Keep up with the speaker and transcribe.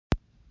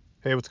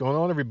Hey, what's going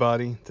on,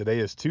 everybody? Today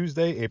is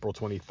Tuesday, April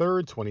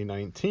 23rd,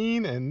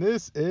 2019, and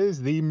this is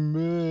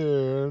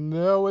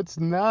no, it's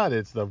not.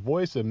 It's the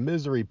Voice of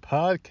Misery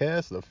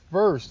podcast, the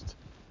first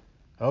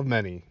of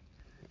many.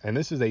 And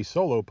this is a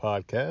solo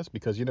podcast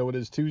because it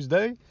is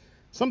Tuesday.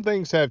 Some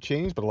things have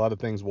changed, but a lot of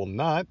things will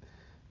not.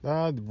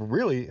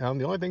 The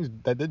only things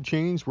that did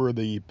change were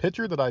the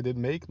picture that I did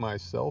make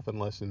myself in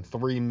less than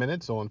 3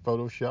 minutes on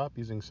Photoshop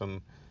using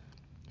some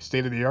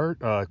state of the art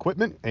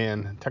equipment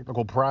and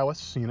technical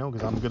prowess,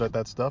 because I'm good at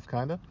that stuff,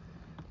 kind of.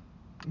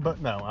 But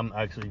no, I'm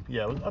actually,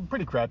 I'm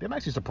pretty crappy. I'm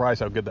actually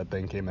surprised how good that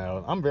thing came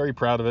out. I'm very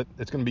proud of it.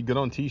 It's going to be good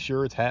on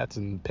t-shirts, hats,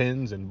 and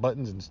pins, and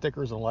buttons, and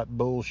stickers, and a lot of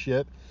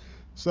bullshit.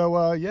 So,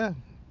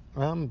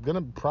 I'm going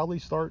to probably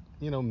start,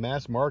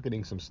 mass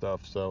marketing some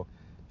stuff. So,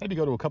 maybe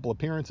go to a couple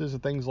appearances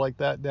and things like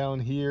that down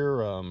here.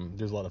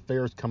 There's a lot of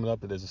fairs coming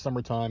up. It is the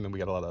summertime, and we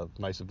got a lot of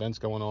nice events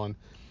going on.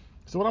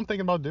 So, what I'm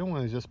thinking about doing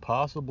is just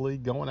possibly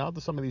going out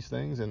to some of these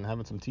things and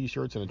having some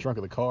t-shirts in the trunk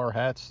of the car,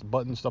 hats,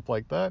 buttons, stuff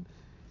like that,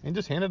 and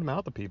just handed them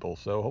out to people.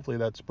 So hopefully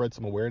that spreads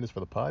some awareness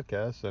for the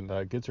podcast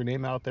and gets her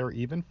name out there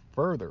even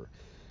further.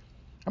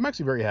 I'm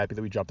actually very happy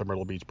that we dropped the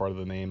Myrtle Beach part of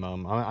the name.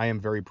 I am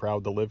very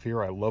proud to live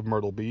here. I love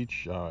Myrtle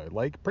Beach. I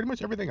like pretty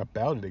much everything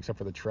about it except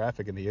for the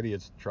traffic and the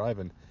idiots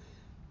driving.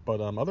 But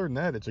other than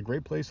that, it's a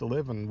great place to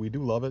live, and we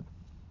do love it.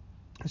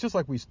 It's just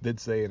like we did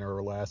say in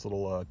our last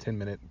little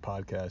 10-minute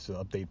podcast to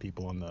update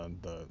people on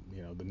the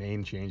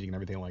name changing and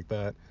everything like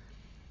that,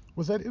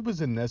 was that it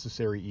was a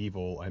necessary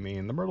evil. I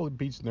mean, the Myrtle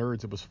Beach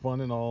Nerds, it was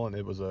fun and all, and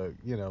it was it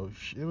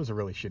was a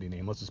really shitty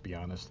name, let's just be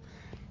honest.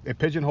 It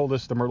pigeonholed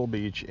us to Myrtle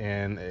Beach,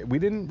 and we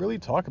didn't really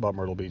talk about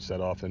Myrtle Beach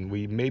that often.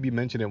 We maybe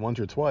mentioned it once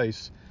or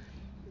twice,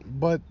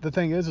 but the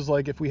thing is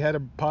like, if we had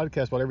a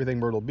podcast about everything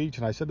Myrtle Beach,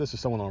 and I said this to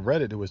someone on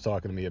Reddit who was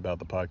talking to me about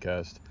the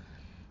podcast,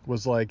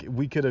 was like,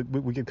 we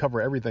could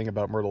cover everything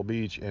about Myrtle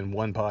Beach in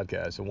one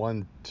podcast, in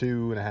one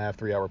 2.5,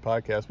 3 hour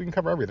podcast. We can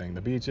cover everything: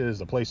 the beaches,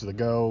 the places to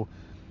go,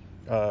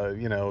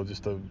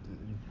 just the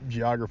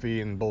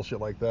geography and bullshit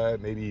like that.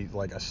 Maybe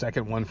like a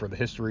second one for the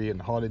history and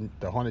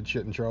the haunted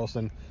shit in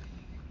Charleston,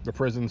 the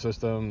prison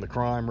system, the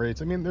crime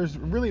rates. I mean, there's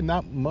really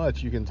not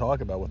much you can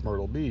talk about with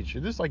Myrtle Beach.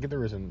 It's just like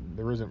there isn't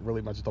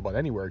really much to talk about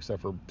anywhere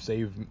except for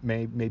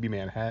maybe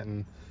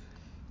Manhattan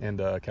and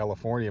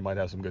California might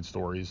have some good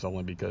stories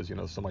only because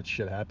so much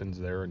shit happens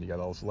there and you got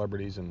all the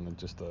celebrities and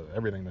just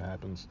everything that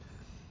happens.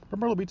 But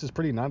Myrtle Beach is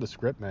pretty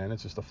nondescript, man.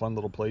 It's just a fun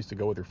little place to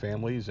go with your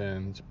families,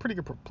 and it's a pretty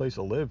good place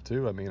to live,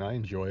 too. I mean, I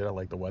enjoy it. I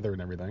like the weather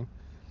and everything.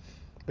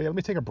 But yeah, let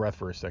me take a breath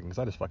for a second, because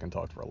I just fucking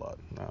talked for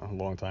a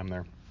long time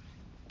there.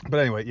 But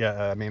anyway,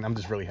 I mean, I'm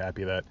just really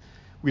happy that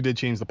we did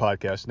change the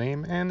podcast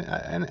name, and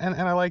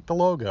I like the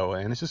logo,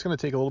 and it's just going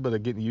to take a little bit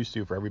of getting used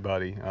to for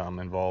everybody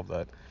involved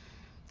that,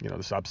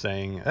 to stop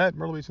saying at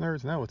Myrtle Beach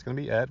Nerds. No, it's going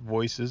to be at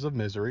Voices of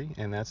Misery,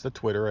 and that's the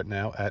Twitter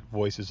at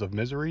Voices of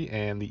Misery,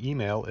 and the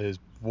email is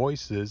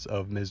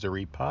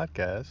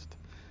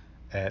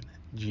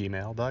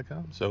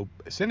voicesofmiserypodcast@gmail.com. So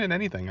send in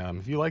anything.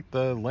 If you like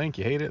the link,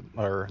 you hate it,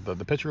 or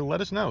the picture, let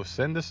us know.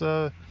 Send us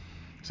an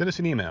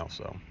email.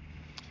 So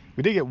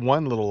we did get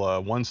one little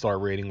 1-star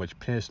rating, which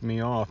pissed me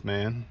off,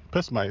 man.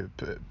 Pissed my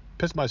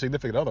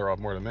significant other off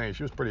more than me.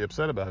 She was pretty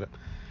upset about it.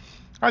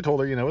 I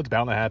told her, it's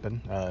bound to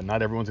happen.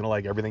 Not everyone's going to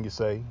like everything you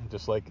say,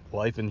 just like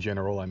life in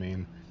general. I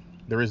mean,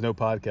 there is no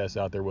podcast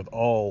out there with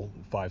all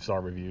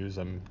 5-star reviews.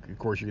 Of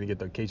course, you're going to get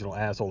the occasional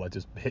asshole that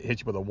just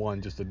hits you with a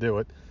 1 just to do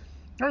it,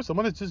 or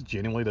someone that just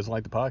genuinely doesn't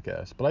like the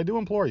podcast. But I do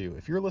implore you,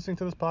 if you're listening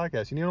to this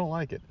podcast and you don't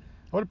like it,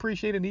 I would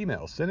appreciate an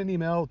email. Send an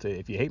email to,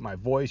 if you hate my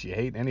voice, you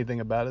hate anything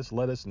about us,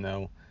 let us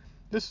know.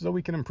 This is so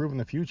we can improve in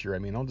the future. I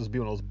mean, don't just be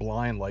one of those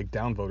blind, like,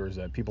 downvoters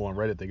that people on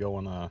Reddit, they go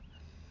on,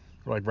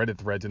 like Reddit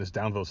threads and just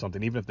downvote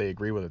something, even if they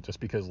agree with it, just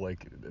because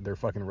like their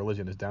fucking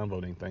religion is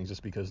downvoting things,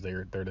 just because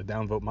they're the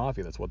downvote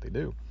mafia. That's what they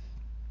do.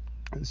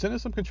 Send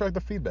us some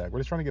constructive feedback. We're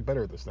just trying to get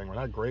better at this thing. We're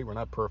not great. We're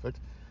not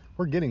perfect.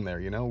 We're getting there.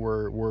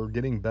 We're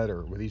getting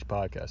better with each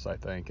podcast, I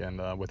think,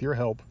 and with your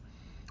help,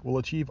 we'll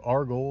achieve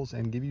our goals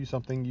and give you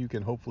something you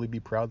can hopefully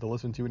be proud to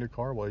listen to in your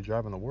car while you're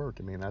driving to work.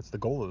 I mean, that's the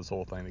goal of this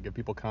whole thing: to give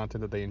people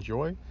content that they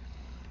enjoy,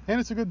 and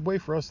it's a good way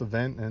for us to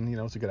vent, and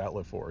it's a good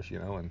outlet for us,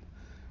 and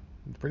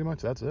pretty much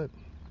that's it.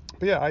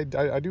 But yeah, I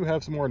do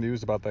have some more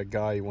news about that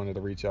guy who wanted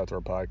to reach out to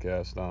our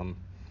podcast.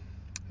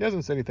 He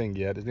hasn't said anything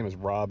yet. His name is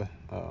Rob.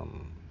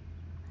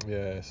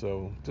 Yeah,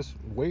 so just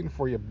waiting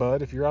for you,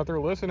 bud. If you're out there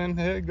listening,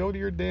 hey, go to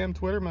your damn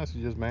Twitter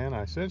messages, man.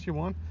 I sent you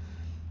one.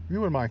 If you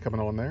wouldn't mind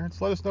coming on there,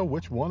 just let us know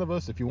which one of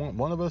us, if you want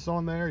one of us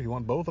on there, if you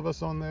want both of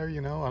us on there, I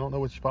don't know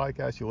which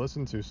podcast you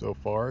listen to so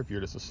far, if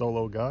you're just a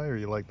solo guy or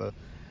you like the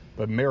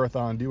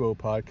Marathon Duo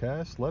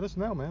podcast, let us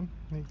know, man,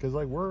 because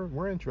like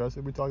we're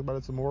interested. We talked about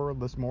it some more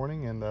this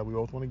morning, and we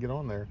both want to get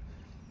on there,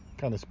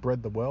 kind of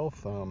spread the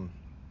wealth.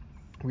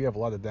 We have a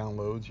lot of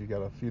downloads. You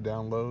got a few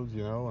downloads,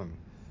 and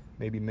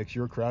maybe mix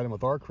your crowd in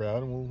with our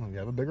crowd, and we'll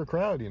have a bigger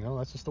crowd.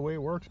 That's just the way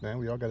it works, man.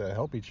 We all got to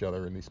help each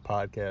other in these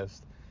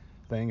podcast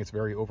thing. It's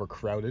very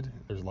overcrowded.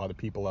 There's a lot of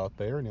people out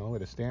there, and the only way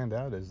to stand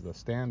out is to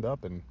stand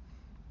up and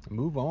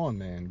move on,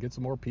 man. Get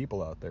some more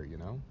people out there.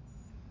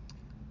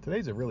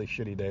 Today's a really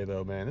shitty day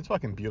though, man. It's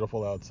fucking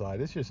beautiful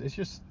outside. It's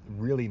just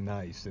really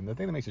nice. And the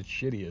thing that makes it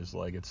shitty is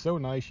like it's so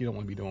nice you don't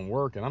want to be doing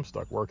work, and I'm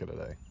stuck working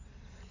today.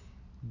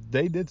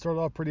 They did start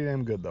off pretty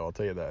damn good though, I'll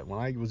tell you that. When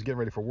I was getting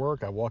ready for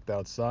work, I walked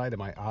outside and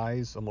my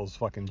eyes almost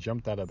fucking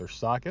jumped out of their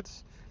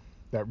sockets.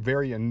 That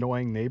very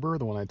annoying neighbor,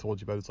 the one I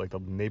told you about, it's like the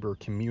neighbor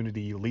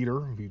community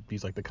leader.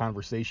 He's like the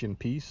conversation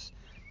piece.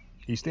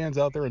 He stands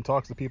out there and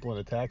talks to people and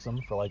attacks them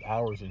for like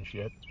hours and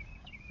shit.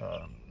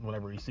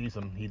 Whenever he sees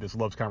them, he just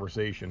loves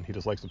conversation. He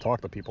just likes to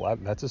talk to people.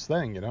 That's his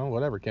thing, you know.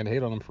 Whatever. Can't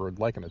hate on him for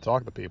liking to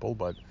talk to people,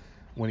 but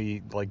when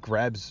he like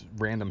grabs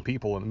random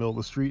people in the middle of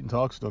the street and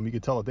talks to them, you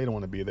can tell that they don't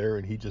want to be there,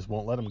 and he just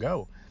won't let them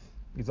go.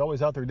 He's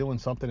always out there doing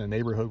something in a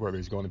neighborhood, whether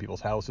he's going to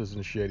people's houses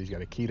and shit. He's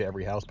got a key to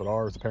every house but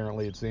ours,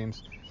 apparently, it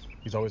seems.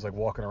 He's always like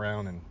walking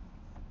around and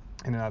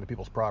in and out of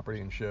people's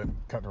property and shit,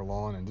 cutting their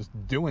lawn and just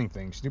doing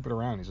things, snooping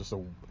around. He's just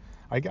so.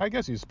 I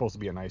guess he's supposed to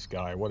be a nice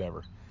guy or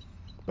whatever.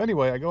 But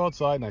anyway, I go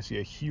outside and I see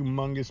a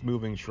humongous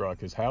moving truck.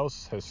 His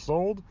house has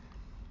sold.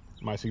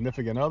 My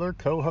significant other,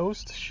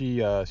 co-host,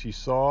 she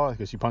saw,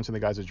 because she punched in the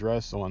guy's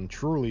address on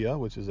Trulia,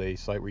 which is a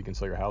site where you can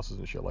sell your houses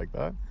and shit like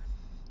that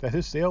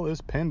his sale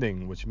is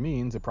pending, which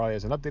means it probably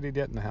hasn't updated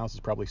yet and the house is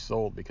probably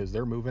sold because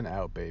they're moving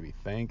out, baby.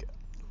 Thank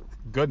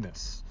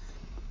goodness.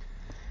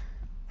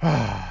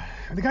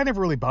 The guy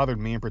never really bothered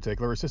me in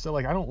particular. It's just that,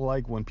 like, I don't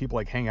like when people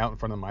like hang out in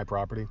front of my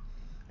property,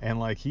 and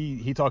like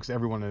he talks to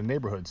everyone in the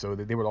neighborhood, so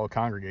that they would all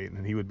congregate,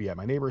 and he would be at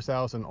my neighbor's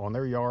house and on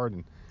their yard,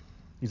 and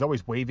he's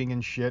always waving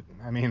and shit.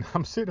 I mean,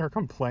 I'm sitting there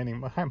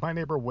complaining. My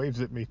neighbor waves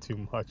at me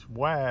too much.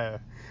 Wah.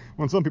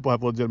 When some people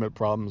have legitimate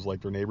problems,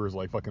 like their neighbors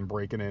like fucking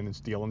breaking in and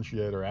stealing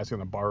shit or asking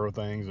to borrow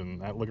things and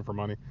not looking for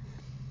money.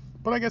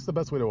 But I guess the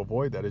best way to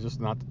avoid that is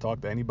just not to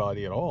talk to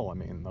anybody at all. I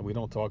mean, we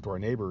don't talk to our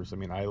neighbors. I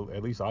mean,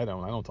 at least I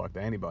don't. I don't talk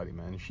to anybody,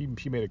 man. She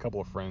made a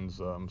couple of friends.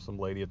 Some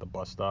lady at the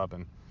bus stop,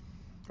 and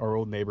our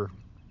old neighbor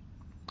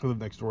who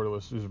lived next door to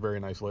us. She was a very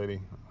nice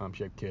lady.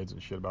 She had kids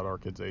and shit about our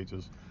kids'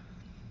 ages.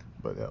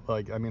 But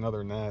like, I mean, other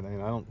than that, I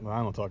mean, I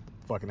don't talk to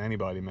fucking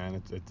anybody,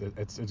 man.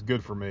 It's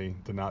good for me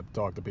to not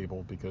talk to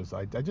people because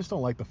I just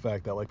don't like the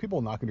fact that like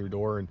people knock on your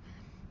door, and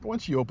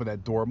once you open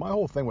that door, my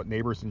whole thing with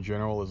neighbors in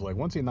general is like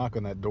once they knock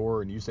on that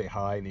door and you say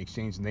hi and you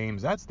exchange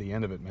names, that's the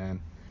end of it, man.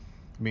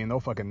 I mean, they'll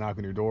fucking knock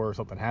on your door,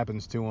 something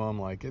happens to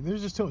them. Like,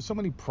 there's just so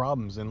many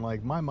problems, and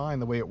like my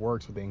mind, the way it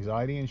works with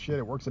anxiety and shit,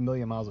 it works a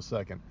million miles a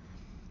second.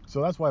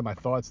 So that's why my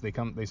thoughts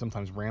they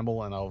sometimes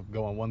ramble, and I'll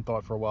go on one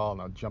thought for a while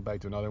and I'll jump back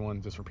to another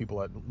one, just for people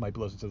that might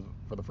be listening to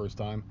for the first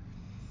time.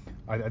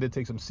 I did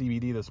take some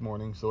CBD this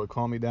morning, so it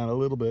calmed me down a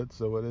little bit.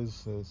 So it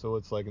is, so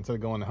it's like instead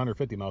of going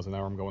 150 miles an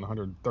hour, I'm going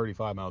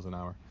 135 miles an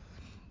hour.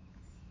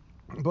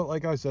 But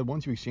like I said,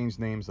 once you exchange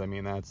names, I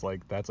mean that's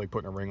like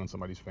putting a ring on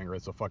somebody's finger.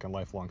 It's a fucking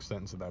lifelong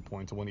sentence at that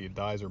point. So when he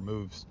dies or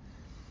moves,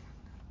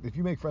 if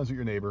you make friends with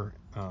your neighbor,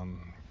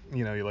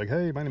 you know, you're like,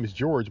 hey, my name is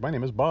George, my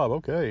name is Bob,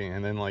 okay.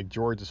 And then like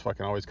George is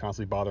fucking always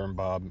constantly bothering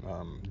Bob.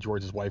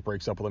 George's wife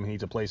breaks up with him. He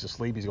needs a place to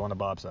sleep. He's going to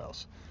Bob's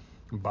house.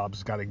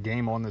 Bob's got a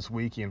game on this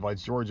week. He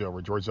invites George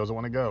over. George doesn't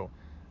want to go,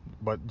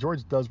 but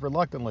George does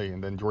reluctantly.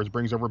 And then George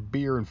brings over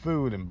beer and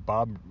food, and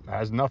Bob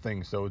has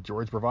nothing. So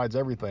George provides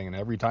everything. And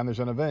every time there's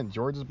an event,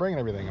 George is bringing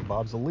everything, and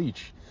Bob's a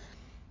leech.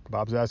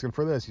 Bob's asking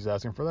for this. He's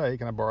asking for that. Hey,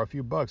 can I borrow a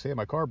few bucks? Hey,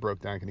 my car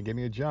broke down. Can you give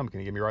me a jump? Can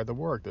you give me a ride to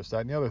work? This, that,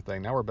 and the other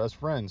thing. Now we're best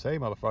friends. Hey,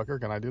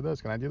 motherfucker, can I do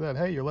this? Can I do that?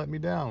 Hey, you're letting me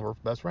down. We're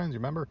best friends, you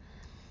remember?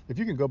 If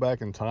you can go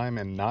back in time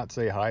and not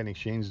say hi and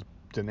exchange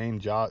to name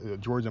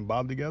George and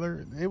Bob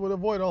together, it would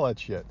avoid all that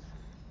shit.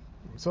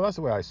 So that's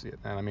the way I see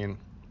it, man. I mean,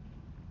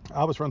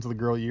 I was friends with a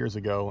girl years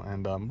ago,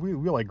 and we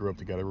like grew up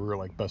together. We were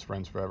like best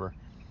friends forever.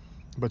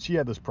 But she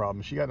had this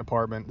problem. She got an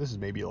apartment. This is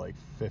maybe like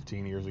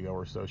 15 years ago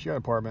or so. She got an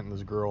apartment, and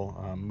this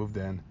girl moved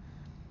in.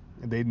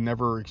 They'd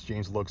never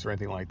exchanged looks or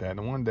anything like that.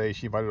 And one day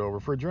she invited her over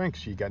for a drink.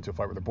 She got into a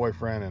fight with her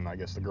boyfriend, and I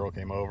guess the girl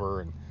came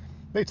over, and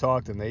they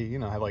talked, and they, you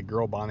know, had like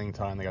girl bonding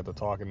time. They got to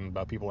talking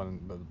about people in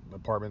the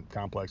apartment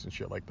complex and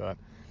shit like that.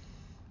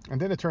 And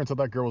then it turns out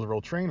that girl was a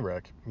real train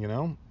wreck, you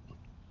know.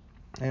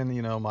 And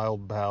you know, my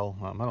old pal,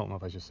 I don't know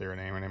if I should say her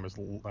name. Her name is,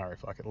 all right,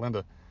 fuck it,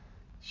 Linda.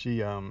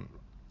 She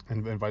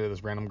invited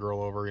this random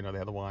girl over. You know, they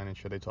had the wine and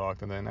shit. They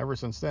talked, and then ever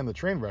since then, the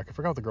train wreck. I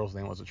forgot what the girl's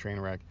name was. A train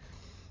wreck.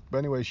 But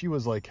anyway, she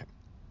was like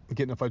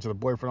getting in fights with her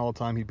boyfriend all the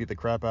time. He'd beat the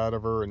crap out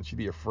of her, and she'd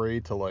be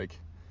afraid to like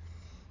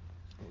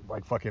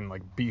fucking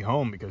like be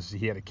home because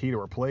he had a key to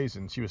her place,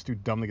 and she was too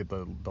dumb to get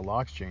the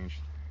locks changed.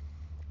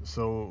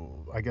 So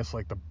I guess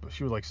like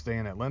she was like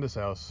staying at Linda's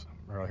house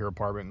or her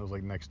apartment, and it was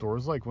like next door. It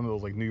was like one of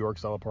those like New York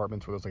style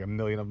apartments where there's like a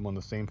million of them on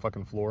the same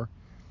fucking floor.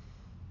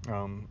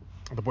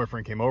 The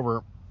boyfriend came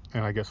over,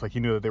 and I guess like he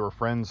knew that they were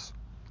friends,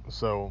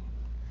 so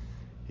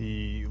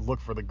he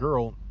looked for the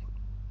girl.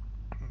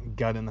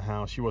 Got in the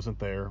house, she wasn't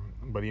there,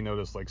 but he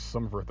noticed like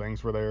some of her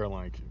things were there.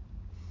 Like,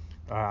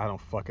 I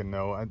don't fucking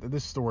know.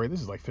 This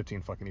is like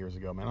 15 fucking years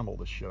ago, man. I'm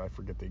old as shit. I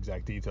forget the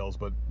exact details,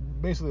 but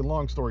basically,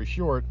 long story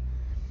short,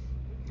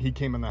 he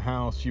came in the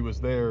house, she was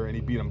there, and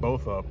he beat them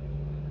both up.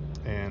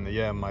 And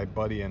yeah, my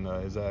buddy and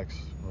his ex,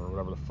 or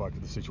whatever the fuck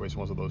the situation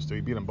was with those two,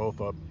 he beat them both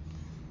up.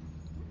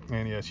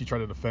 And yeah, she tried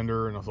to defend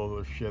her and all this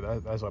other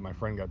shit. That's why my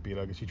friend got beat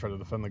up, because she tried to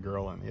defend the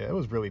girl. And yeah, it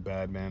was really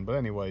bad, man. But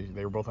anyway,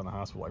 they were both in the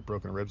hospital, like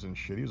broken ribs and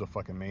shit. He was a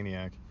fucking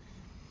maniac.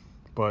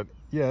 But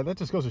yeah, that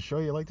just goes to show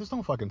you, like, just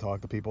don't fucking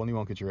talk to people and you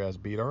won't get your ass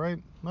beat, alright?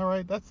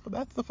 Alright, that's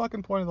the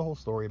fucking point of the whole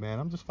story, man.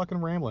 I'm just fucking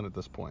rambling at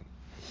this point.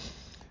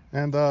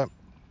 And, and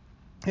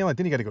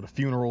then you gotta go to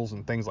funerals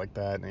and things like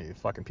that, and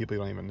fucking people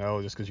you don't even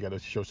know, just because you gotta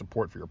show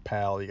support for your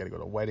pal. You gotta go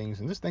to weddings,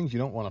 and just things you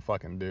don't want to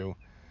fucking do.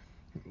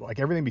 Like,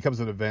 everything becomes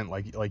an event.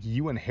 Like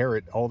you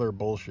inherit all their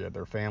bullshit,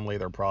 their family,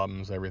 their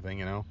problems,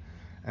 everything,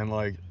 And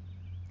like,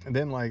 and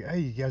then like, hey,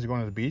 you guys are going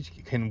to the beach.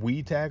 Can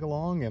we tag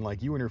along? And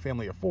like, you and your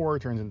family of 4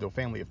 turns into a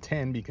family of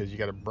 10 because you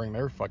got to bring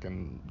their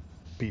fucking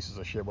pieces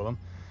of shit with them,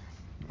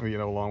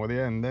 along with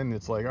you. And then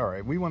it's like, all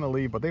right, we want to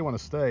leave, but they want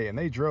to stay, and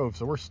they drove,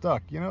 so we're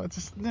stuck. It's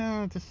just,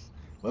 nah, just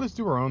let us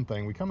do our own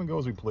thing. We come and go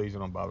as we please,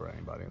 and don't bother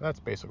anybody. That's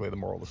basically the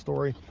moral of the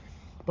story.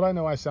 But I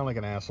know I sound like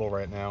an asshole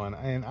right now,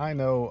 and I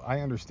know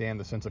I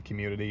understand the sense of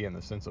community and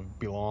the sense of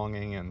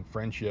belonging and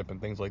friendship and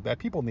things like that.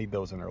 People need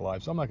those in their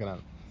lives. So I'm not gonna.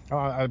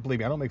 I believe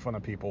me, I don't make fun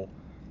of people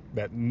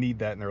that need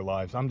that in their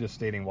lives. I'm just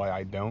stating why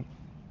I don't.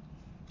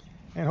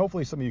 And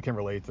hopefully some of you can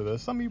relate to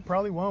this. Some of you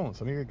probably won't.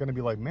 Some of you are going to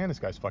be like, man, this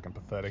guy's fucking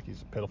pathetic.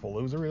 He's a pitiful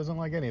loser. He doesn't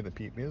like any of the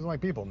people. He doesn't like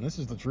people. And this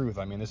is the truth.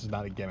 I mean, this is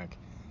not a gimmick.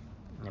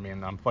 I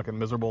mean, I'm fucking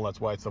miserable. That's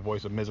why it's the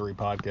Voice of Misery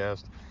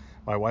podcast.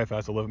 My wife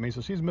has to live with me,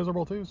 so she's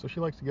miserable too. So she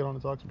likes to get on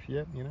and talk some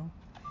shit,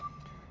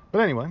 But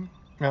anyway,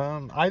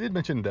 I did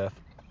mention death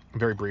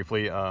very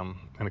briefly in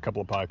a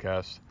couple of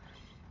podcasts.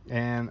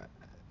 And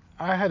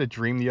I had a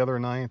dream the other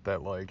night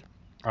that, like,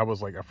 I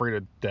was, like, afraid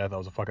of death. I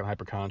was a fucking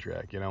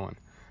hypochondriac, And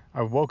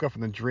I woke up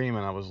from the dream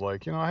and I was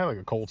like, I had, like,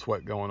 a cold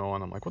sweat going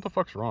on. I'm like, what the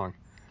fuck's wrong?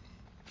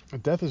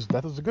 Death is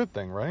a good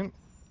thing, right?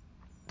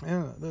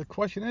 And the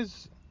question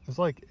is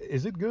like,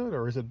 is it good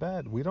or is it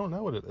bad? We don't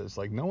know what it is.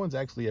 Like, no one's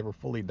actually ever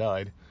fully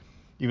died.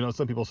 Even though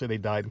some people say they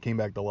died and came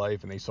back to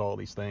life and they saw all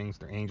these things,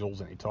 they're angels,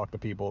 and they talk to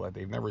people that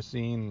they've never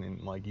seen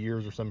in, like,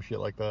 years or some shit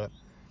like that.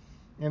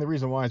 And the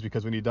reason why is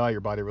because when you die,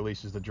 your body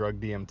releases the drug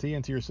DMT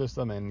into your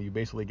system, and you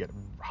basically get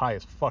high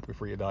as fuck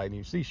before you die, and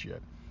you see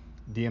shit.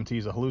 DMT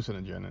is a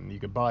hallucinogen, and you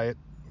could buy it,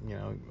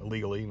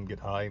 illegally, and get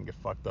high and get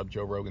fucked up.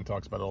 Joe Rogan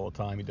talks about it all the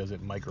time. He does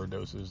it in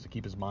microdoses to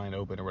keep his mind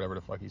open, or whatever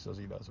the fuck he says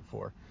he does it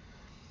for.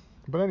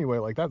 But anyway,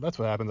 like, that's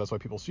what happens. That's why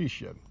people see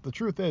shit. The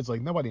truth is,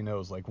 like, nobody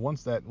knows. Like,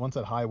 once that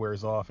high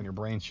wears off and your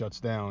brain shuts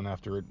down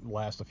after it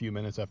lasts a few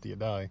minutes after you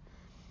die,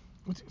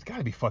 it's got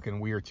to be fucking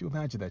weird to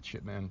imagine that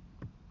shit, man.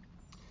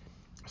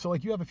 So,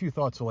 like, you have a few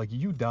thoughts. So, like,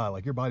 you die,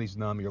 like, your body's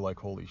numb. You're like,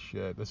 holy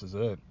shit, this is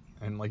it.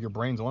 And, like, your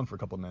brain's on for a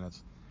couple of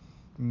minutes.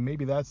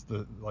 Maybe that's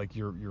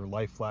your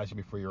life flashing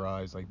before your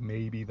eyes. Like,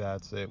 maybe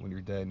that's it when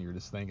you're dead and you're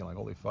just thinking, like,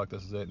 holy fuck,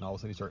 this is it. And all of a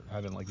sudden you start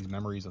having, like, these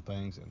memories of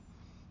things, and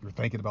you're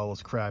thinking about all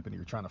this crap, and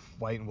you're trying to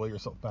fight and will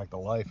yourself back to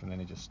life, and then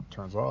it just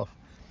turns off.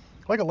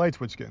 Like a light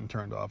switch getting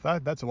turned off.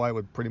 That's what I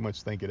would pretty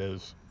much think it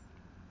is.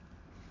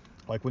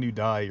 Like, when you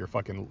die,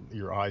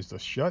 your eyes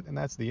just shut, and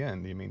that's the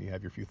end. I mean, you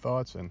have your few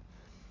thoughts, and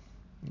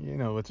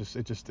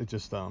it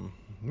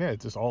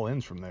just all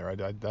ends from there.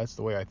 That's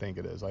the way I think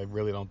it is. I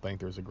really don't think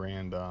there's a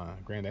grand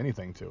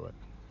anything to it.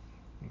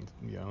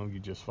 You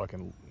just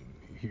fucking,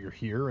 you're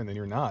here and then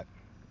you're not.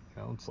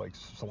 It's like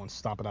someone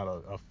stomping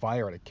out a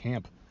fire at a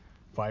camp.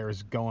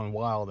 Fire's going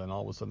wild, and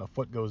all of a sudden a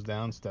foot goes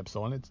down, steps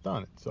on it, it's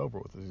done. It's over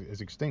with.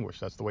 It's extinguished.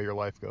 That's the way your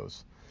life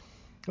goes.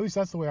 At least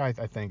that's the way I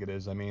think it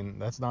is. I mean,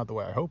 that's not the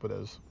way I hope it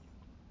is.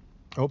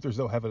 I hope there's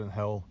no heaven and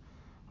hell.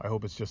 I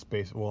hope it's just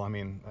based. Well, I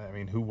mean,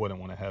 who wouldn't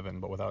want a heaven?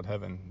 But without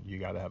heaven, you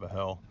got to have a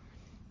hell.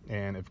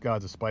 And if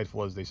God's as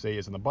spiteful as they say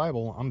is in the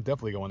Bible, I'm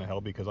definitely going to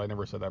hell, because I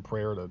never said that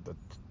prayer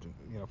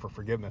for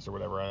forgiveness or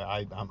whatever.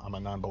 I'm a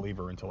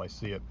non-believer until I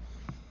see it.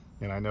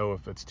 And I know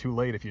if it's too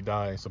late if you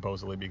die,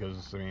 supposedly,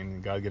 because,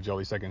 God gives you all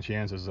these second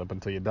chances up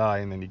until you die,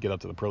 and then you get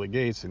up to the pearly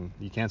gates, and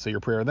you can't say your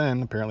prayer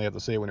then. Apparently you have to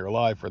say it when you're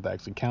alive for it to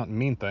actually count and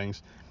mean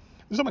things.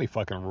 There's so many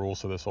fucking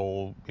rules to this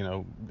whole,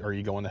 are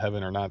you going to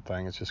heaven or not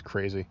thing. It's just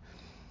crazy.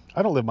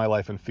 I don't live my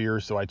life in fear,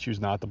 so I choose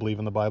not to believe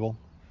in the Bible.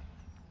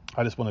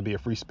 I just want to be a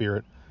free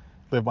spirit,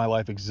 live my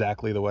life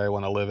exactly the way I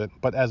want to live it,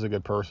 but as a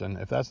good person.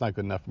 If that's not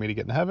good enough for me to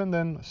get in heaven,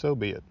 then so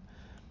be it.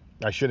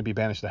 I shouldn't be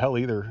banished to hell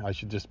either. I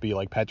should just be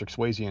like Patrick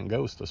Swayze in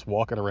Ghost, just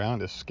walking around,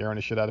 just scaring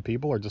the shit out of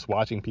people, or just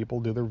watching people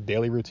do their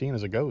daily routine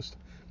as a ghost.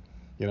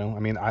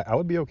 I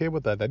would be okay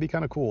with that. That'd be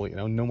kind of cool.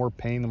 No more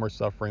pain, no more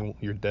suffering.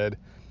 You're dead.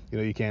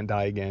 You can't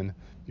die again.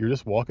 You're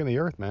just walking the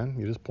earth, man.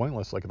 You're just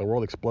pointless. Like, if the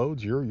world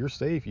explodes, you're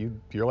safe.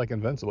 You're like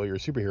invincible. You're a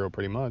superhero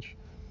pretty much.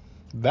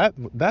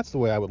 That's the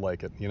way I would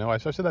like it.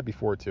 I've said that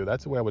before too.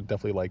 That's the way I would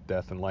definitely like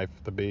death and life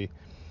to be.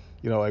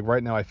 Like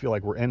right now I feel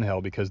like we're in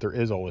hell because there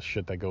is all this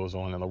shit that goes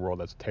on in the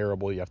world that's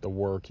terrible. You have to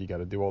work. You got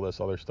to do all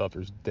this other stuff.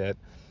 There's debt.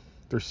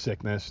 There's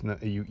sickness.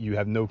 You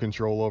have no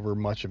control over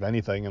much of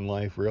anything in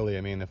life, really.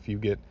 If you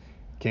get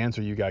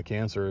cancer, you got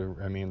cancer.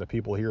 The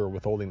people here are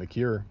withholding the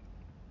cure.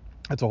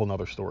 That's a whole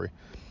nother story.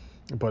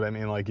 But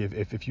like,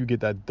 if you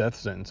get that death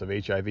sentence of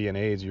HIV and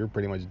AIDS, you're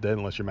pretty much dead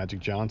unless you're Magic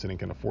Johnson and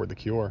can afford the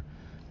cure.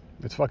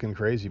 It's fucking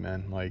crazy,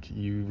 man. Like,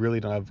 you really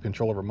don't have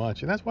control over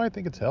much. And that's why I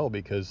think it's hell,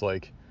 because,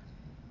 like,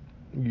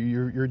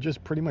 you're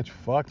just pretty much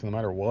fucked no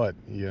matter what.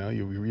 You know,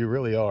 you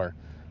really are.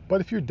 But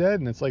if you're dead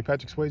and it's like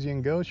Patrick Swayze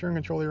and Ghost, you're in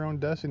control of your own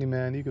destiny,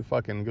 man. You could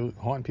fucking go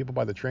haunt people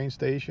by the train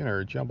station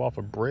or jump off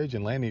a bridge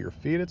and land at your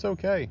feet. It's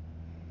okay.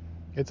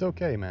 It's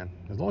okay, man.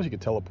 As long as you could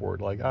teleport.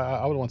 Like,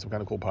 I would want some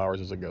kind of cool powers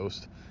as a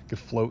ghost. Could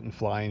float and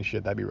fly and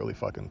shit. That'd be really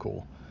fucking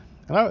cool.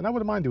 And I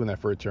wouldn't mind doing that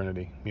for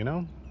eternity, you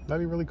know? That'd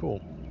be really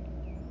cool.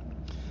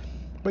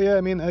 But yeah,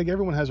 I mean, like,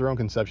 everyone has their own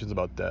conceptions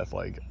about death.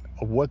 Like,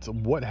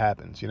 what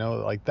happens, you know?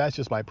 Like, that's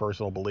just my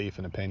personal belief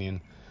and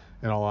opinion.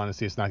 In all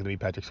honesty, it's not going to be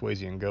Patrick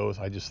Swayze and Ghost.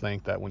 I just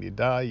think that when you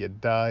die,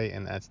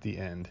 and that's the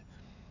end.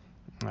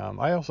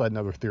 I also had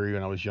another theory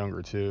when I was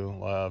younger too,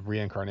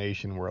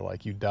 reincarnation, where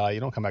like you die, you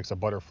don't come back as a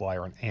butterfly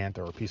or an ant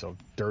or a piece of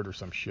dirt or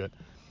some shit.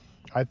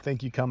 I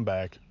think you come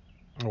back.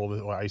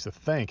 Well, I used to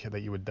think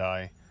that you would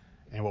die,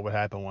 and what would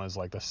happen was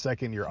like the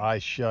second your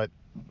eyes shut,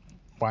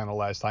 final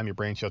last time your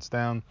brain shuts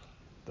down,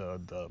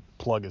 the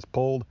plug is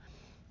pulled.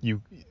 You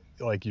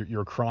like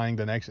you're crying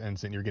the next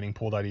instant. You're getting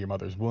pulled out of your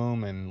mother's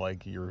womb, and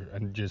like you're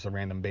just a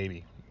random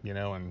baby, you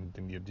know, and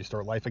then you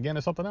start life again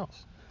as something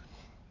else.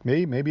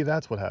 Maybe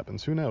that's what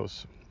happens. Who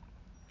knows?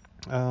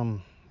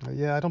 Um,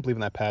 yeah, I don't believe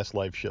in that past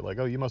life shit. Like,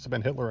 oh, you must have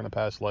been Hitler in a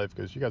past life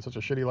because you got such a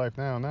shitty life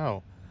now.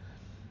 No,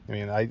 I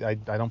mean, I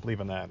don't believe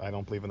in that. I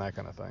don't believe in that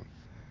kind of thing.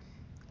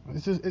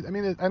 It's just, I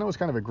mean, I know it's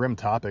kind of a grim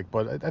topic,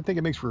 but I think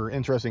it makes for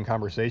interesting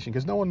conversation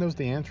because no one knows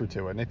the answer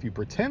to it. And if you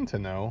pretend to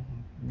know,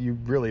 you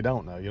really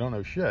don't know. You don't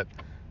know shit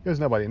because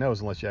nobody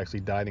knows unless you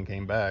actually died and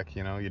came back.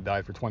 You know, you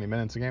died for 20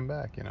 minutes and came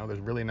back. You know, there's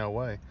really no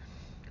way.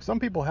 Some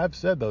people have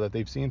said though that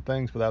they've seen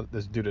things without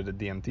this due to the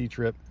DMT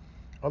trip.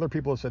 Other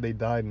people have said they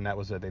died and that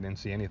was it. They didn't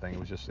see anything.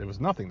 It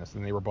was nothingness.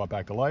 And they were brought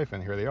back to life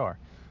and here they are.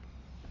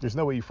 There's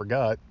no way you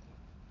forgot.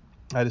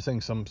 I just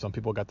think some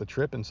people got the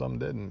trip and some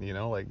didn't. You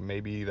know, like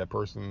maybe that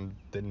person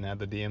didn't have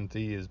the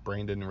DMT, his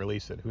brain didn't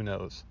release it. Who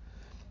knows?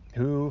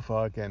 Who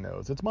fucking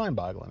knows? It's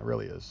mind-boggling. It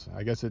really is.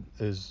 I guess it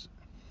is.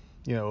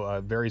 You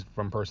know, varies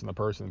from person to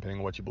person depending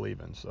on what you believe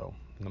in. So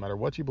no matter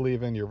what you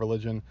believe in, your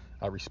religion,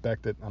 I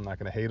respect it. I'm not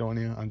going to hate on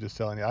you. I'm just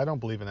telling you I don't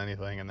believe in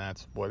anything, and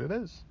that's what it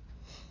is.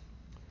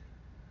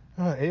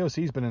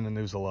 AOC's been in the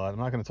news a lot. I'm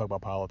not going to talk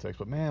about politics,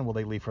 but man, will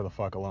they leave her the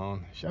fuck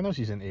alone? I know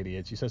she's an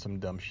idiot. She says some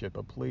dumb shit,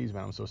 but please,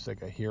 man, I'm so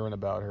sick of hearing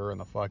about her in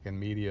the fucking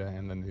media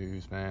and the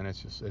news, man.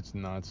 It's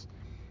nuts.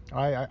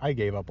 I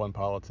gave up on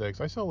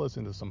politics. I still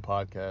listen to some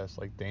podcasts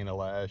like Dana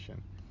Lash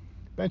and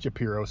Ben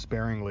Shapiro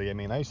sparingly. I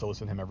mean, I used to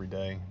listen to him every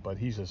day, but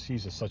he's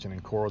just such an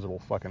incorrigible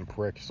fucking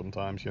prick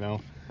sometimes, you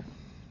know.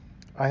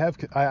 I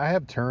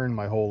have turned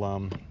my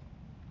whole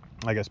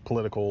I guess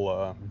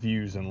political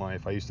views in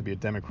life. I used to be a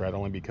Democrat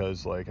only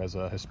because like as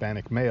a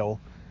Hispanic male,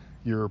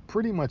 you're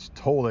pretty much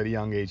told at a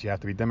young age you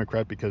have to be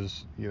Democrat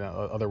because you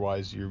know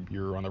otherwise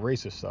you're on the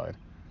racist side.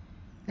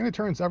 And it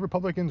turns out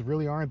Republicans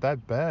really aren't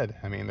that bad.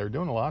 I mean, they're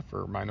doing a lot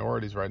for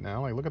minorities right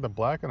now. Like look at the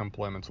black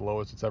unemployment's the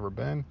lowest it's ever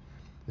been.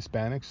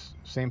 Hispanics,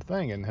 same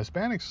thing. And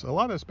Hispanics, a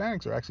lot of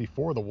Hispanics are actually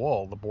for the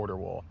wall, the border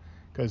wall,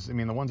 because I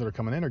mean the ones that are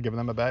coming in are giving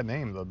them a bad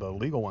name, the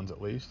legal ones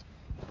at least.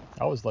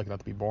 I was lucky enough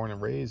to be born and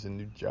raised in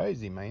New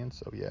Jersey, man.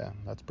 So yeah,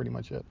 that's pretty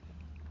much it.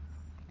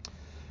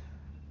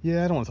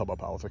 Yeah, I don't want to talk about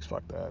politics.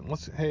 Fuck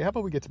that. Hey, how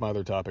about we get to my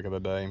other topic of the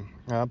day?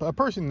 A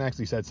person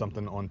actually said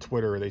something on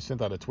Twitter. They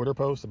sent out a Twitter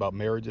post about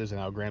marriages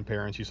and how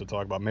grandparents used to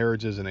talk about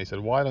marriages, and they said,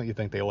 "Why don't you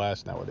think they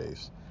last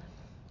nowadays?"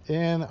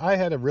 And I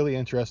had a really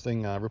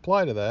interesting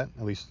reply to that.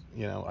 At least,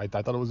 you know, I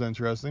thought it was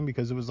interesting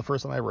because it was the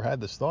first time I ever had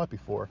this thought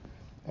before.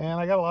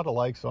 And I got a lot of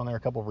likes on there, a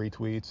couple of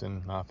retweets,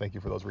 and thank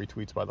you for those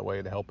retweets, by the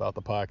way, to help out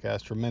the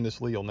podcast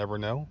tremendously. You'll never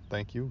know.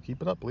 Thank you.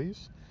 Keep it up,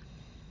 please.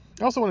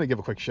 I also wanted to give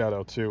a quick shout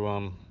out to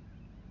a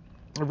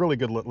really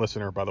good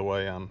listener, by the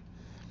way.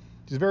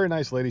 She's a very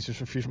nice lady. She's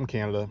from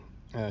Canada.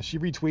 She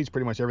retweets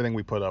pretty much everything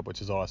we put up,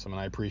 which is awesome, and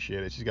I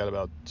appreciate it. She's got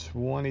about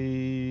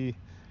 20.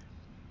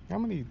 How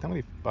many?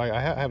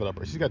 I have it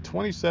up. She's got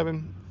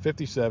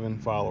 2757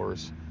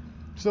 followers.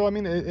 So, I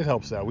mean, it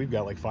helps out. We've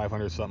got like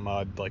 500 something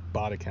odd, like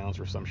bot accounts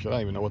or some shit. I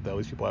don't even know what the hell.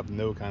 These people have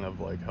no kind of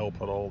like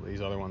help at all,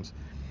 these other ones.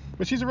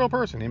 But she's a real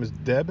person. Her name is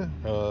Deb.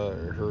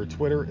 Her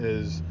Twitter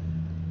is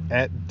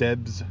at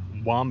Deb's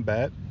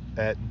Wombat,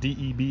 at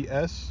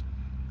DEBSWOMBAT,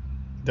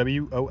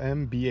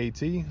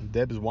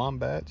 Deb's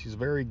Wombat. She's a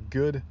very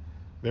good,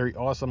 very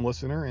awesome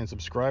listener and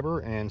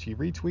subscriber, and she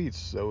retweets,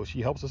 so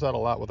she helps us out a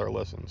lot with our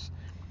listens.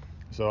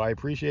 So I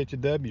appreciate you,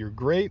 Deb. You're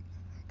great.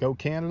 Go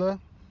Canada.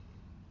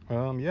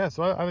 Yeah,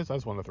 so I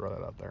just wanted to throw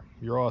that out there.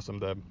 You're awesome,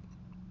 Deb.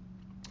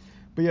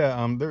 But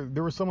yeah,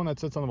 there was someone that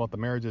said something about the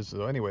marriages.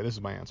 So anyway, this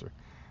is my answer.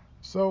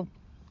 So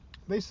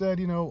they said,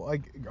 you know,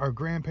 like our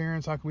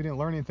grandparents, how come we didn't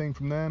learn anything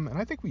from them? And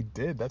I think we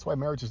did. That's why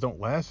marriages don't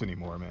last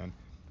anymore, man.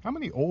 How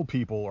many old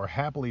people are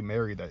happily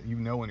married that you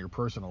know in your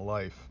personal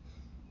life?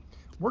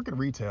 Working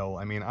retail,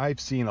 I mean,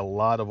 I've seen a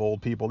lot of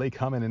old people. They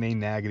come in and they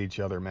nag at each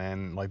other,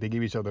 man. Like they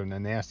give each other the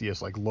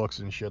nastiest like looks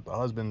and shit. The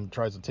husband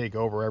tries to take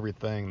over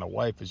everything. The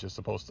wife is just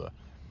supposed to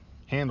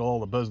handle all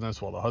the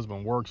business while the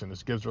husband works and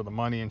just gives her the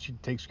money and she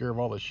takes care of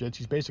all the shit.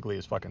 She's basically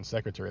his fucking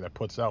secretary that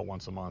puts out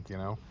once a month, you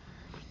know.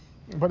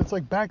 But it's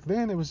like back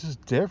then it was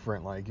just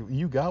different. Like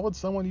you got with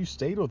someone, you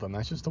stayed with them.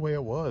 That's just the way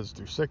it was.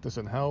 Through sickness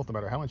and health, no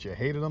matter how much you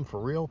hated them, for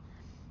real.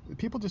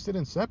 People just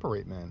didn't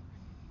separate, man.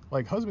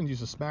 Like husbands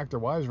used to smack their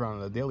wives around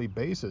on a daily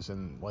basis,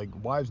 and like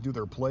wives do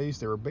their place.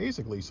 They were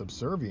basically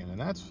subservient, and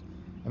that's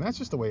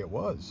just the way it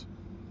was.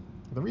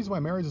 The reason why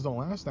marriages don't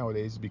last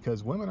nowadays is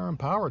because women are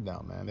empowered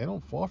now, man. They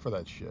don't fall for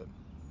that shit.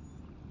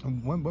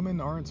 And when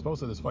women aren't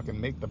supposed to just fucking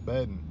make the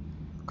bed and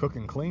cook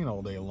and clean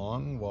all day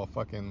long while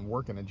fucking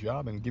working a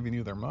job and giving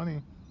you their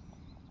money.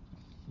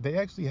 They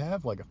actually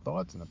have like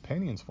thoughts and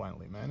opinions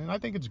finally, man. And I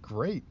think it's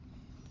great.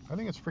 I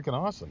think it's freaking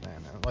awesome,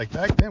 man. Like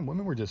back then,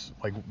 women were just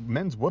like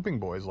men's whooping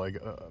boys.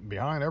 Like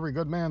behind every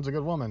good man's a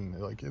good woman.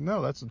 Like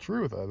no, that's the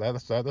truth.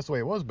 That's the way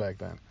it was back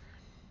then.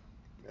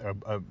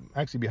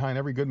 Actually, behind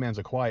every good man's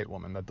a quiet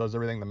woman that does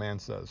everything the man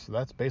says. So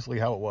that's basically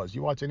how it was.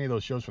 You watch any of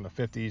those shows from the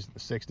 50s, the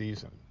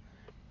 60s, and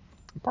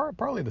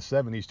probably the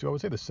 70s too. I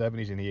would say the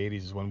 70s and the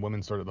 80s is when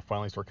women started to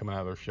finally start coming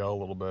out of their shell a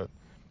little bit.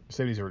 The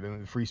 70s were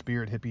the free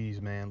spirit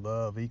hippies, man,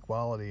 love,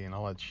 equality, and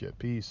all that shit,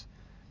 peace.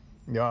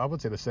 Yeah, I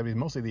would say the 70s,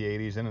 mostly the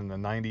 80s, and in the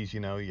 90s,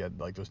 you had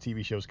like those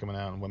TV shows coming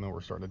out, and women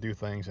were starting to do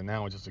things, and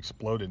now it just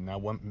exploded. Now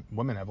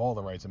women have all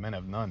the rights, and men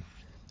have none.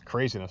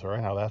 Craziness,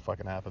 right? How that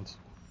fucking happens.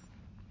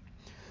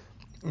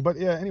 But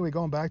yeah, anyway,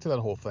 going back to that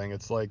whole thing,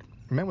 it's like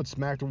men would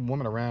smack the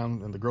woman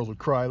around, and the girls would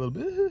cry a little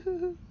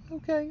bit.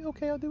 Okay,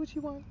 okay, I'll do what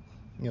you want.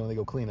 They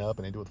go clean up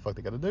and they do what the fuck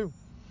they got to do.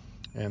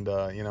 And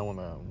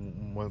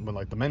when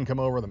like the men come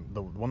over,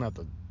 the women have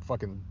to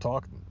fucking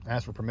talk, and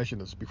ask for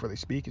permission before they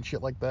speak and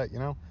shit like that.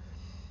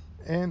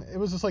 And it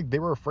was just like they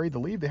were afraid to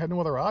leave. They had no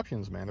other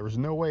options, man. There was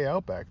no way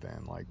out back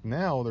then. Like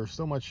now, there's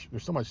so much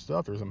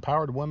stuff. There's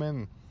empowered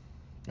women,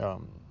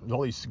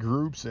 all these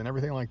groups and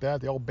everything like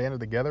that. They all banded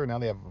together. Now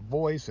they have a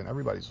voice, and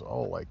everybody's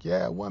all like,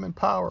 "Yeah, women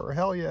power.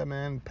 Hell yeah,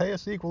 man. Pay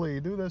us equally.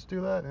 Do this,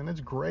 do that," and it's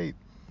great.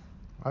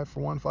 I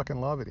for one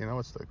fucking love it.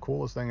 It's the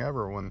coolest thing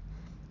ever when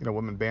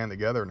women band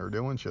together and they're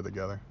doing shit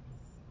together.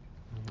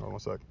 Hold on one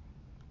sec.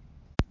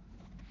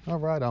 All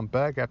right, I'm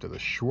back after the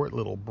short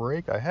little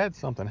break. I had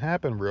something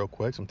happen real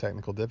quick, some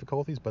technical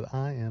difficulties, but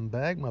I am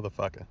back,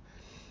 motherfucker.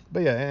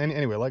 But yeah,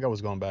 anyway, like I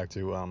was going back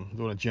to,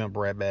 doing a jump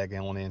right back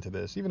on into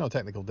this. Even though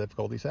technical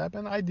difficulties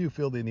happen, I do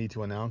feel the need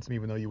to announce them,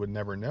 even though you would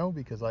never know,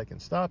 because I can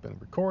stop and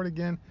record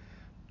again.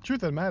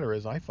 Truth of the matter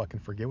is, I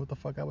fucking forget what the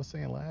fuck I was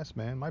saying last,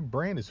 man. My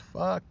brain is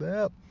fucked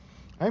up.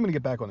 I'm gonna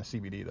get back on the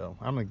CBD though.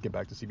 I'm gonna get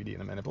back to CBD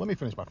in a minute, but let me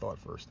finish my thought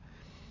first.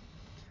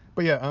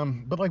 But yeah,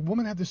 but like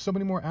women have just so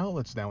many more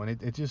outlets now, and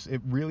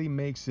it really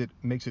makes it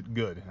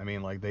good. I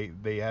mean, like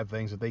they have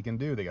things that they can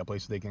do. They got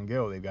places they can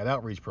go. They've got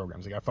outreach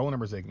programs. They got phone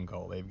numbers they can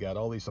call. They've got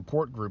all these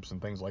support groups and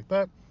things like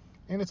that,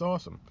 and it's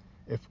awesome.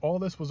 If all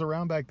this was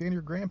around back then,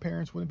 your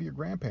grandparents wouldn't be your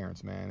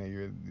grandparents, man.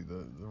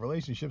 The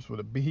relationships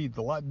would be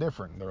a lot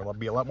different. There would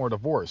be a lot more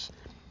divorce.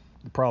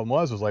 The problem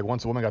was like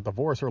once a woman got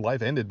divorced, her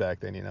life ended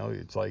back then.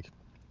 It's like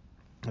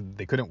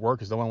they couldn't work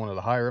because no one wanted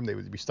to hire them. They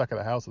would be stuck at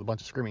a house with a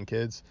bunch of screaming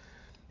kids.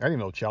 I didn't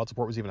even know child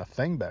support was even a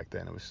thing back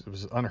then. It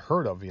was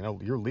unheard of.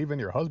 You're leaving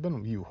your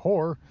husband, you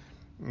whore.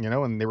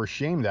 And they were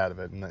shamed out of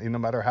it. And no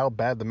matter how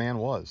bad the man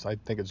was, I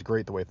think it's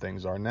great the way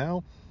things are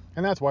now,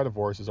 and that's why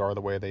divorces are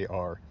the way they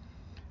are.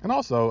 And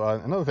also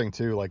another thing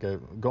too, like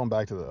going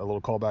back to a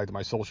little callback to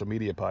my social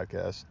media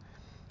podcast.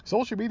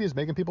 Social media is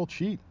making people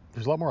cheat.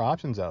 There's a lot more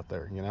options out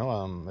there.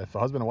 If a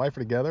husband and wife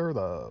are together,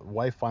 the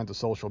wife finds a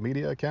social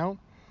media account.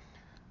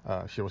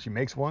 She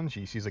makes one.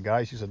 She sees a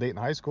guy she used to date in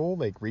high school.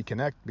 They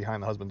reconnect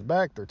behind the husband's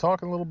back. They're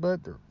talking a little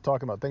bit. They're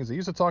talking about things they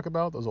used to talk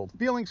about. Those old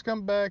feelings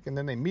come back, and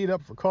then they meet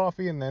up for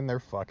coffee, and then they're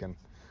fucking.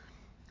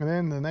 And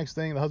then the next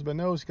thing the husband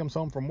knows, he comes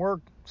home from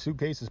work,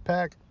 suitcase is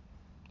packed,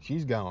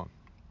 she's gone.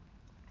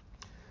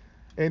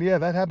 And yeah,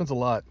 that happens a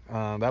lot.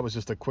 That was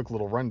just a quick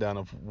little rundown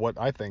of what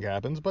I think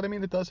happens. But I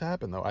mean, it does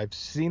happen, though. I've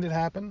seen it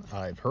happen.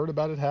 I've heard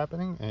about it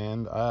happening.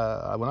 And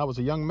when I was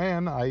a young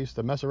man, I used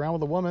to mess around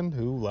with a woman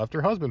who left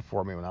her husband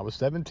for me when I was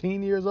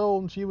 17 years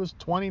old and she was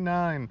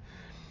 29.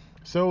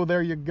 So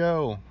there you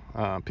go,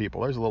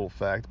 people. There's a little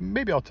fact.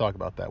 Maybe I'll talk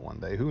about that one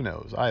day. Who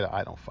knows?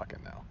 I don't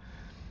fucking know.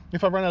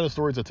 If I run out of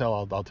stories to tell,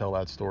 I'll tell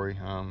that story.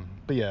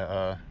 But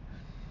yeah,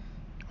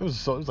 it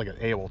was like an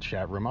AOL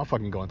chat room. I'll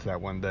fucking go into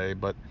that one day.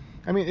 But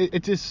I mean,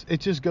 it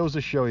just goes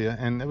to show you,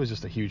 and it was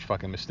just a huge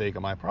fucking mistake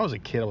on my part. I was a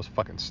kid. I was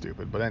fucking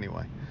stupid. But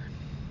anyway,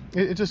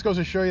 it just goes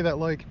to show you that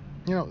like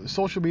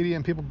social media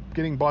and people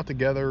getting bought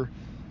together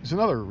is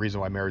another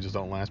reason why marriages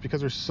don't last, because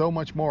there's so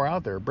much more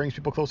out there. It brings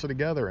people closer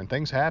together and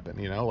things happen.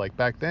 Like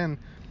back then,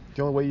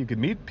 the only way you could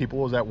meet people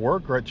was at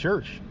work or at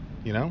church.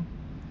 You know,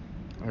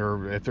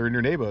 or if they're in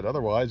your neighborhood.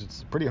 Otherwise,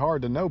 it's pretty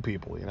hard to know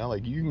people.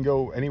 Like you can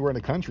go anywhere in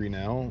the country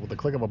now with the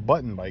click of a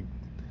button by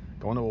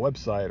going to a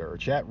website or a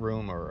chat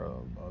room or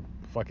a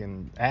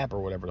fucking app or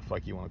whatever the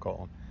fuck you want to call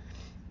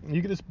them.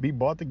 You can just be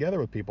bought together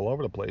with people all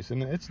over the place,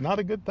 and it's not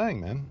a good thing,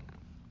 man.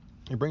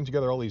 You bring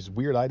together all these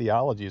weird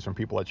ideologies from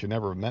people that you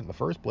never met in the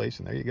first place,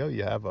 and there you go.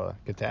 You have a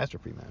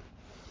catastrophe, man.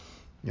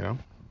 You know.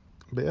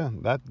 But yeah,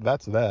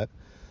 that's that.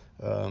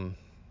 Um,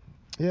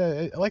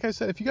 yeah, like I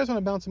said, if you guys want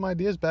to bounce some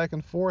ideas back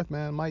and forth,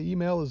 man, my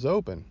email is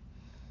open.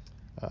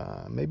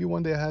 Maybe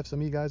one day I have some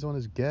of you guys on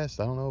as guests.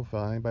 I don't know if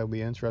anybody will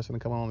be interested in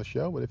coming on the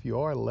show, but if you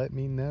are, let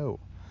me know.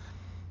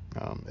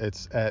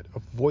 It's at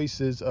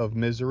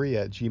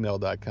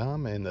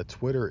voicesofmisery@gmail.com, and the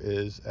Twitter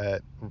is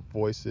at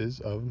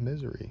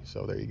voicesofmisery.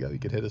 So there you go. You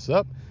could hit us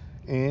up.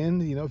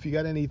 And, if you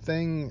got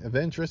anything of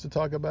interest to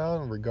talk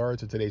about in regard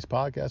to today's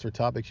podcast or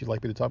topics you'd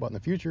like me to talk about in the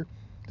future,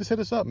 just hit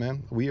us up,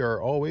 man. We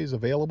are always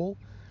available.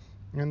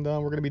 And we're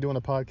going to be doing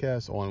a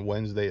podcast on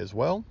Wednesday as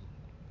well.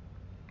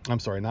 I'm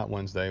sorry, not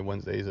Wednesday.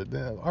 Wednesdays,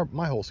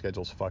 my whole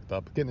schedule's fucked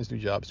up. Getting this new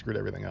job screwed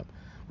everything up.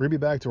 We're going to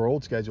be back to our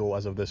old schedule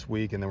as of this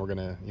week, and then we're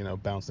going to,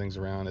 bounce things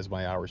around as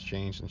my hours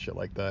change and shit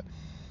like that.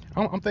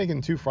 I'm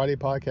thinking 2 Friday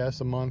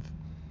podcasts a month,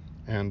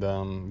 and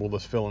we'll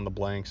just fill in the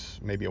blanks,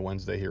 maybe a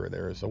Wednesday here or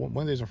there. So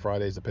Wednesdays and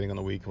Fridays, depending on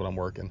the week, when I'm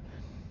working.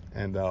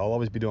 And I'll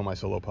always be doing my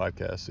solo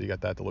podcast, so you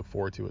got that to look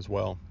forward to as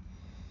well.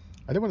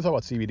 I did want to talk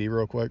about CBD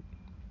real quick.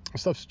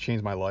 This stuff's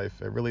changed my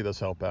life. It really does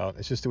help out.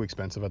 It's just too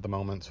expensive at the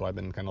moment, so I've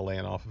been kind of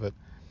laying off of it.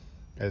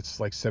 It's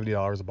like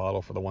 $70 a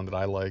bottle for the one that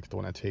I like, the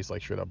one that tastes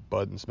like straight up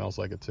bud and smells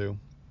like it too.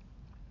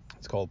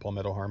 It's called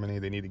Palmetto Harmony.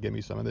 They need to give me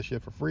some of this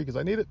shit for free because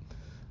I need it.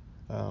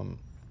 Um,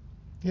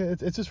 yeah,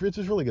 it's just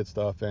really good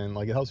stuff, and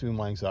like it helps me with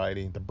my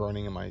anxiety, the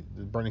burning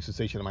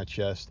sensation in my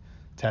chest,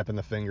 tapping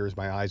the fingers,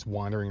 my eyes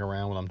wandering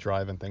around when I'm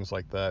driving, things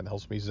like that. It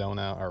helps me zone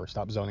out or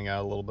stop zoning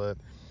out a little bit.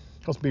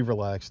 Helps me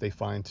relax, stay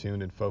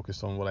fine-tuned, and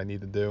focused on what I need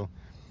to do.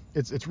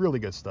 It's really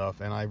good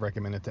stuff, and I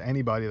recommend it to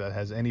anybody that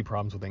has any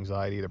problems with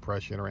anxiety,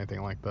 depression, or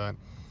anything like that.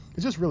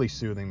 It's just really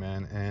soothing,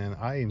 man, and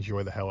I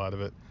enjoy the hell out of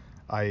it.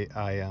 I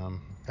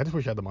just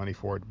wish I had the money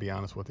for it, to be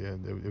honest with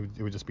you.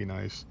 It would just be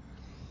nice.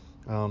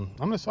 I'm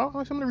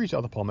gonna reach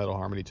out to Palmetto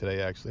Harmony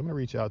today. Actually, I'm gonna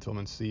reach out to them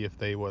and see if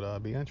they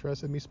would be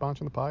interested in me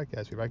sponsoring the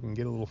podcast. If I can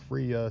get a little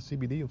free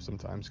CBD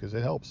sometimes, because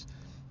it helps.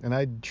 And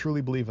I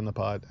truly believe in the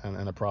pod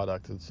and the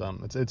product. It's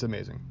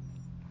amazing.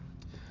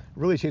 It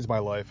really changed my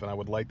life, and I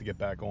would like to get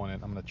back on it.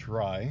 I'm gonna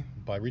try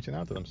by reaching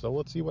out to them. So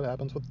let's see what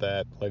happens with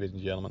that, ladies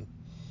and gentlemen.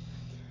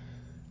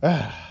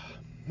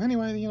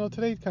 Anyway,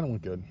 today kind of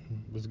went good.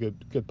 It was a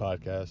good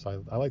podcast.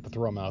 I like to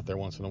throw them out there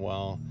once in a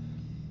while.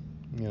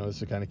 Just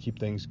to kind of keep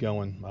things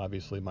going.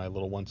 Obviously, my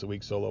little once a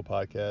week solo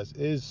podcast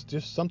is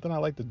just something I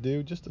like to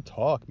do, just to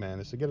talk, man.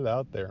 Just to get it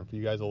out there and for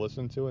you guys to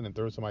listen to it and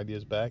throw some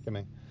ideas back at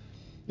me.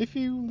 If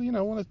you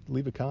want to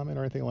leave a comment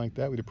or anything like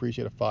that, we'd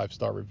appreciate a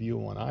 5-star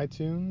review on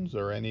iTunes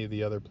or any of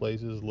the other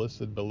places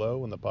listed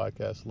below in the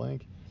podcast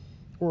link.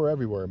 We're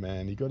everywhere,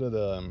 man. You go to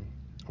the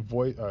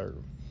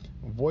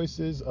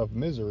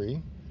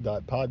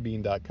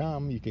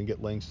voicesofmisery.podbean.com. You can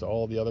get links to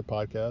all the other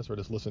podcasts or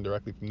just listen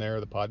directly from there,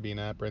 the Podbean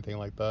app or anything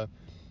like that.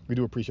 We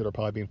do appreciate our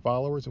Podbean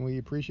followers, and we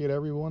appreciate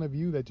every one of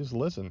you that just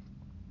listen.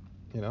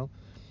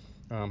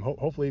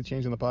 Hopefully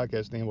changing the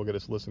podcast name will get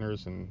us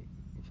listeners and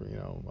for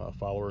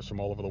followers from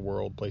all over the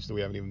world, places that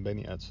we haven't even been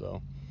yet.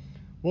 So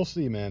we'll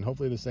see, man.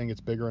 Hopefully this thing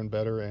gets bigger and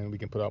better, and we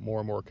can put out more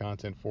and more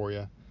content for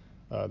you.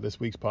 This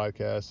week's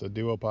podcast, a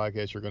duo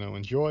podcast you're going to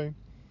enjoy.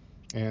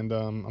 And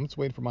I'm just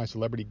waiting for my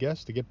celebrity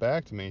guest to get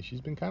back to me.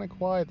 She's been kind of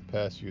quiet the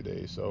past few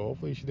days, so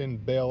hopefully she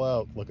didn't bail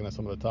out looking at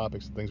some of the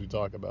topics and things we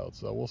talk about.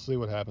 So we'll see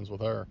what happens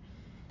with her.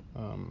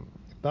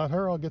 If not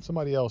her, I'll get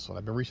somebody else on.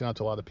 I've been reaching out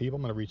to a lot of people.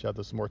 I'm going to reach out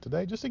to some more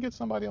today just to get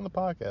somebody on the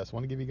podcast. I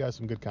want to give you guys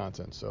some good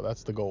content. So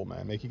that's the goal,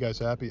 man. Make you guys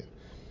happy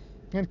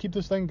and keep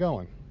this thing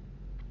going.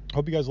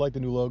 Hope you guys like the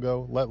new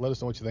logo. Let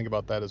us know what you think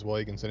about that as well.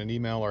 You can send an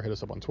email or hit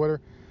us up on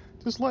Twitter.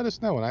 Just let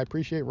us know. And I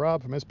appreciate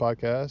Rob from his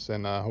podcast,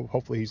 and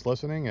hopefully he's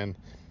listening, and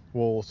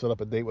we'll set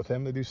up a date with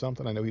him to do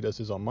something. I know he does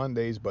his on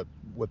Mondays, but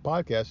with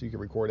podcasts, you can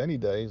record any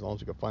day as long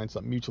as you can find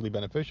something mutually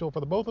beneficial for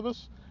the both of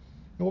us.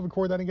 And we'll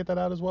record that and get that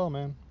out as well,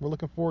 man. We're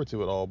looking forward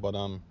to it all. But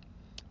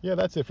yeah,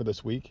 that's it for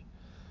this week.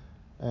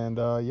 And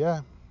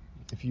yeah,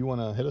 if you want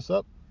to hit us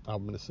up,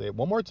 I'm going to say it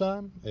one more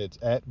time. It's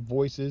at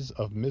Voices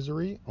of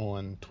Misery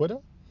on Twitter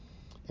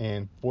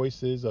and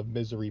Voices of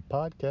Misery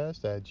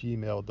Podcast at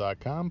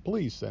gmail.com.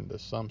 Please send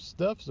us some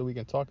stuff so we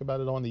can talk about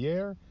it on the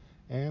air.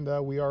 And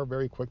we are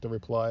very quick to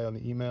reply on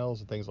the emails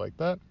and things like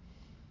that.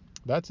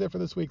 That's it for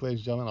this week, ladies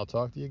and gentlemen. I'll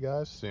talk to you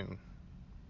guys soon.